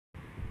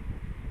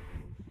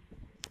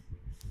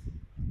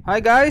Hi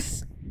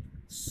guys.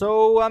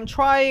 So I'm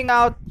trying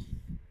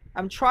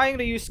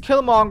to use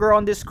Killmonger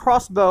on this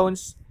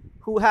Crossbones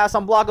who has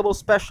Unblockable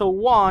Special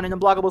 1 and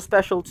Unblockable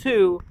Special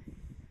 2.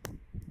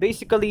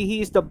 Basically,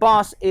 he's the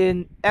boss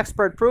in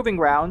Expert Proving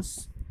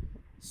Grounds.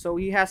 So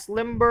he has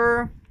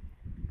Limber.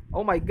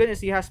 Oh my goodness,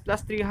 he has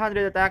plus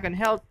 300 attack and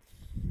health.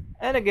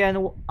 And again,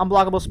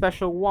 Unblockable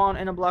Special 1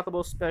 and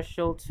Unblockable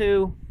Special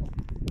 2.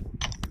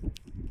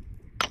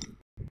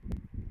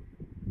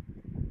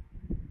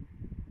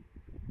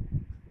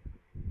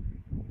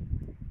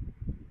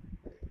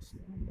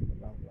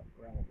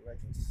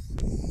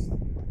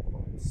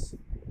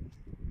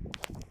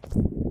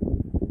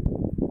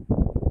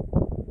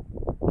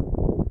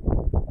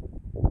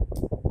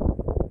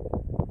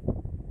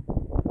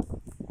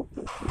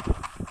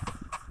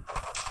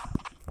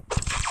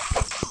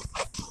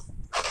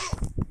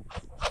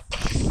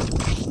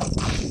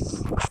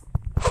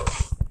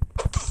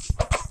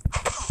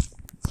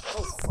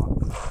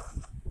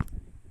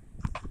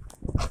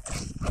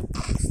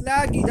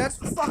 Laggy, that's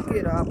fuck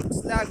it up.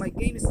 It's lag, my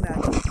game is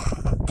laggy.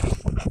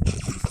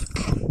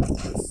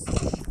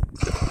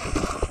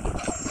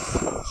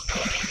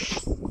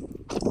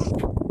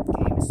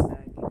 Game is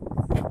laggy.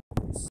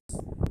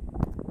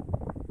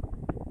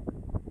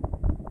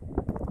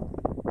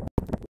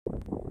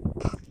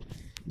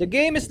 The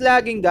game is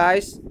lagging,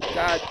 guys.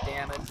 God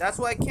damn it. That's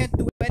why I can't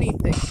do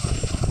anything.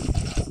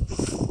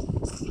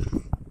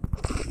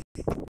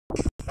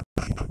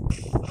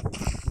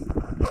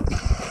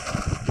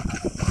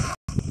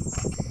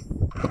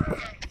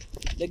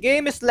 The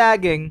game is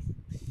lagging.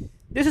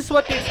 This is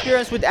what you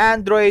experience with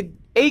Android,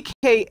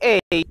 aka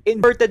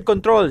inverted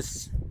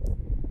controls.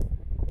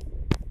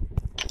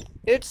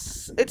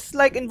 It's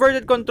like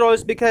inverted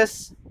controls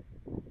because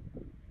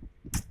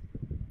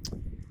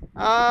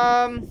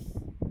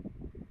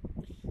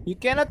you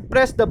cannot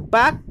press the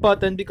back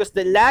button because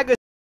the lag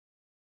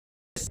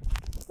is.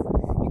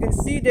 You can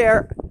see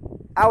there,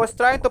 I was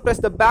trying to press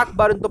the back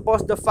button to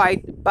pause the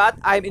fight, but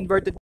I'm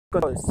inverted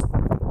controls.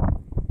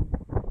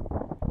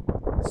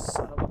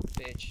 Son of a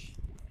bitch.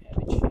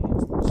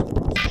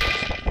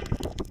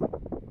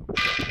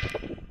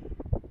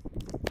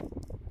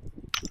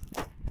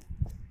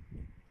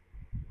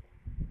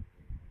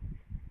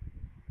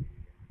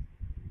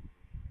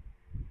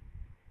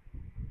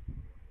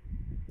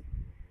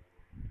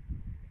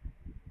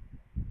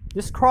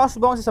 This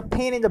Crossbones is a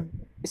pain in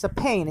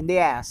the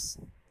ass.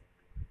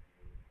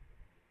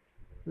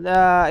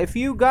 If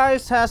you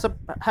guys have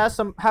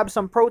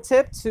some pro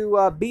tip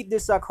to beat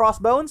this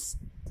Crossbones,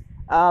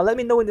 let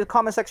me know in the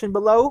comment section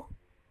below.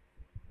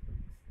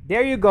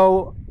 There you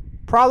go.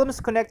 Problems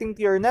connecting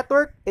to your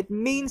network. It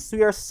means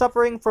we are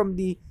suffering from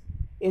the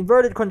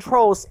inverted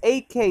controls,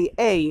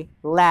 aka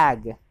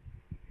lag.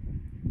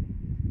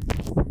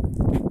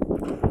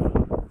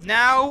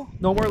 Now,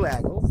 no more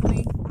lag,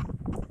 hopefully.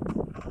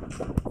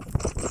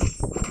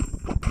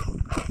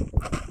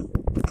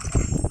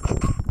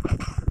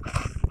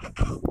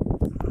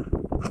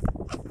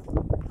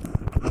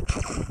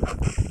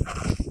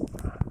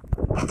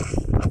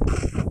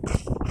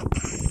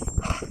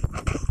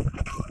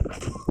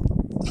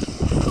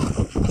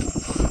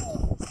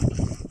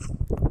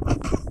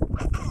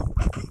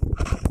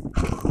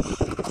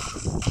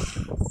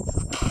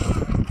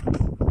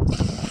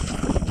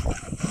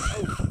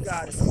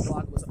 God, this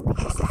block was a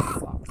piece of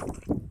fuck.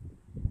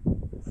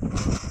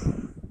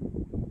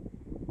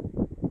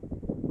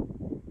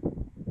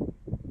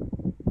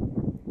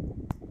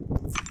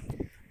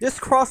 This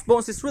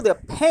Crossbones is really a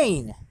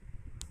pain.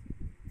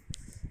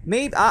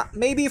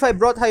 Maybe if I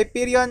brought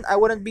Hyperion, I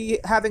wouldn't be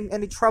having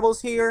any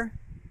troubles here.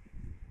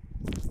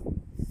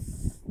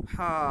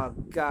 Oh,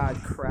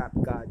 God, crap,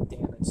 god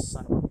damn it,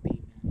 son of a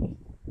b.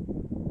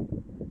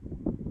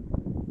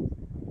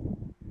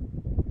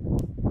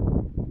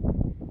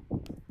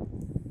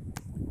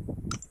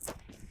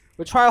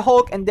 We'll try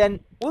Hulk and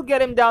then we'll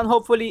get him down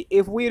hopefully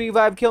if we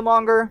revive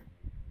Killmonger.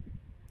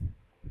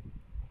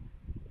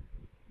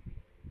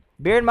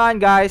 Bear in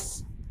mind,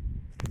 guys,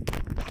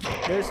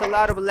 there's a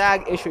lot of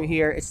lag issue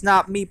here. It's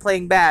not me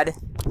playing bad.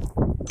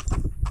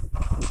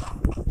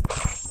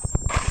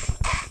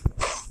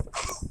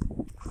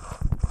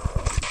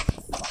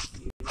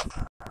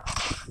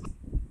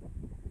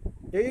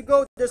 There you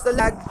go, there's the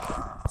lag.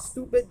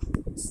 Stupid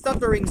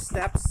stuttering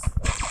steps.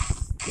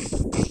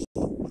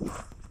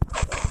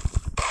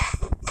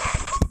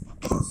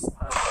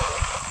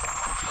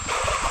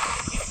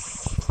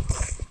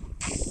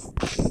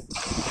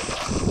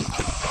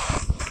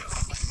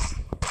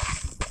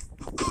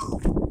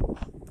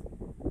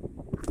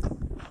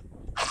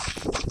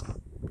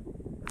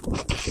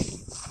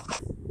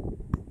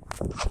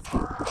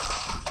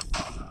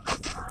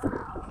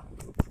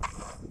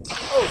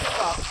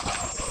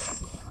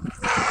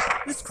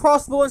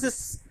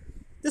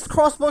 This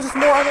Crossbones is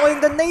more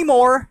annoying than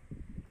Namor.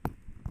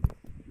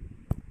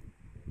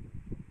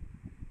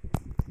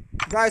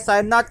 Guys,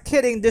 I'm not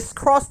kidding. This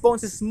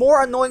Crossbones is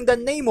more annoying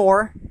than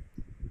Namor.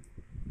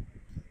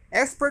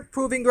 Expert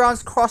Proving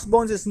Grounds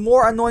Crossbones is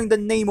more annoying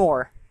than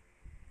Namor.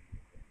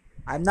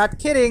 I'm not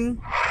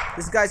kidding.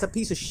 This guy's a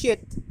piece of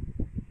shit.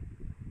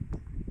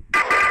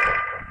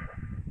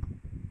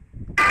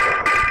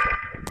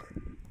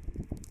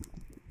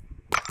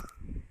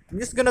 I'm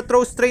just gonna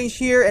throw Strange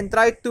here and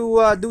try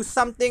to do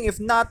something. If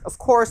not, of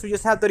course, we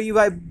just have to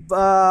revive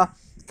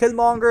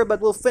Killmonger,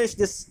 but we'll finish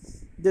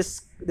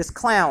this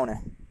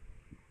clown.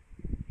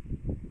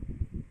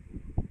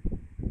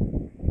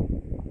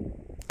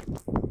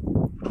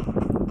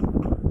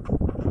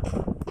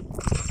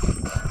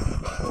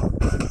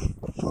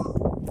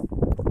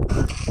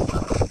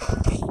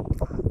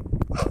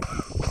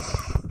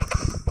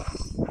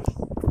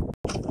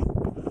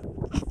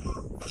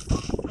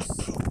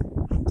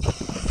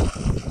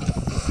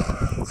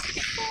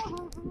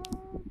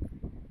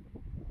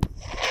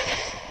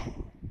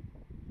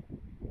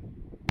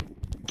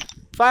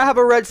 If I have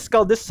a Red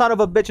Skull, this son of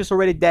a bitch is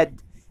already dead.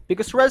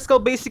 Because Red Skull,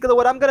 basically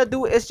what I'm gonna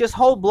do is just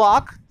hold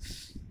block.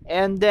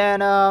 And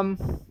then,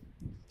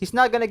 he's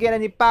not gonna get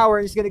any power.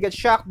 He's gonna get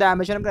shock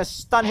damage. And I'm gonna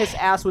stun his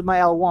ass with my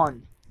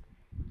L1.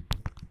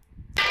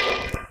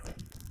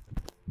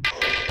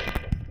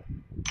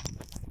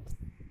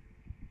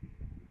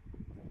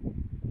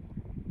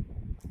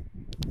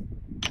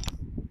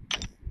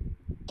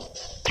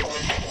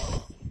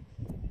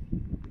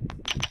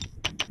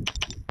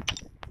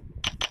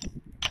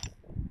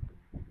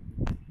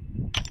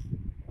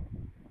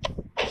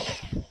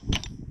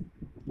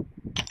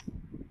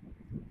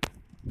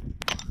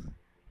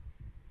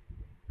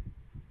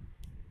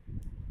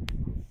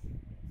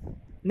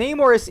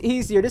 Namor is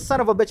easier. This son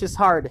of a bitch is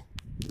hard.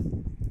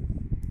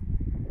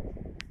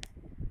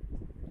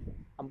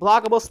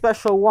 Unblockable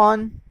special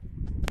 1.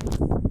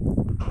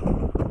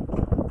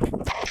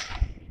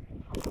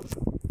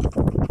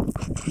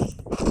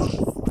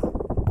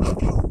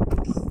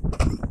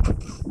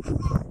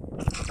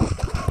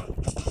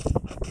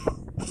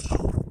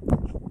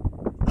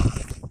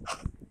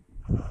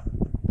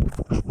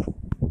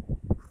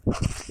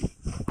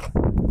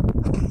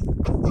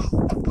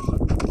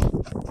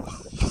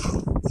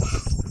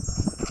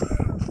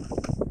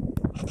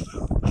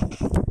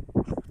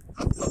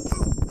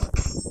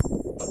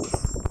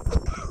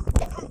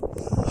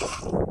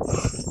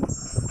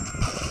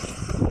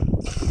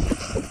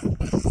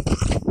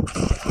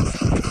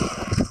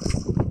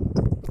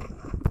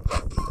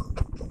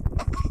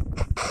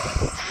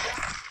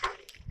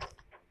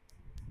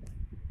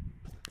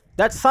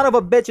 That son of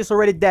a bitch is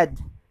already dead.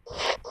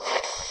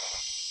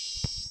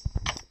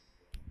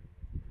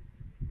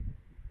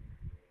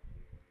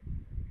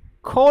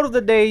 Quote of the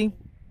day: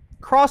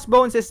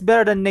 Crossbones is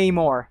better than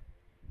Namor.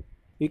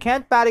 You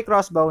can't patty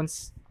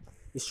Crossbones.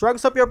 He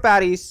shrugs up your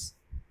patties.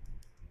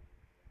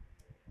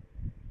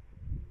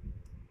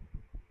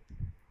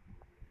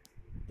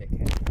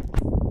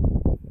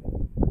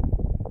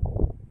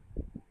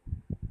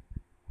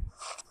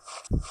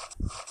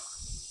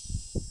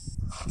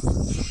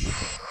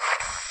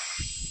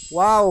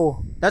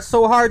 Wow, that's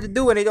so hard to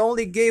do, and it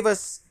only gave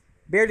us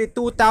barely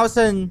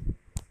 2,000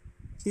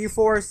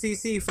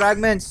 T4CC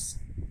fragments.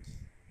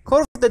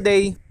 Quote of the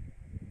day: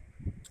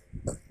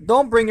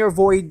 don't bring your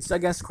voids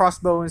against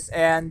Crossbones,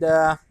 and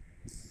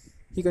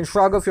he can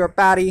shrug off your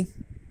patty.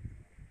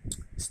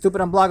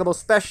 Stupid unblockable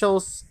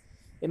specials,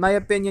 in my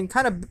opinion,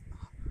 kind of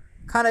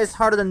is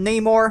harder than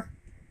Namor.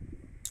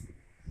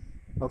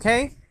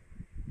 Okay,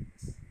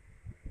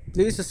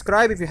 please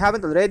subscribe if you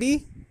haven't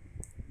already,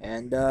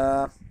 and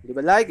leave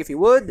a like if you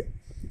would.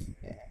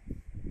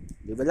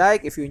 Leave a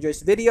like if you enjoyed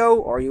this video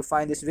or you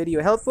find this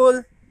video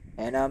helpful,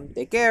 and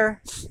take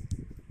care.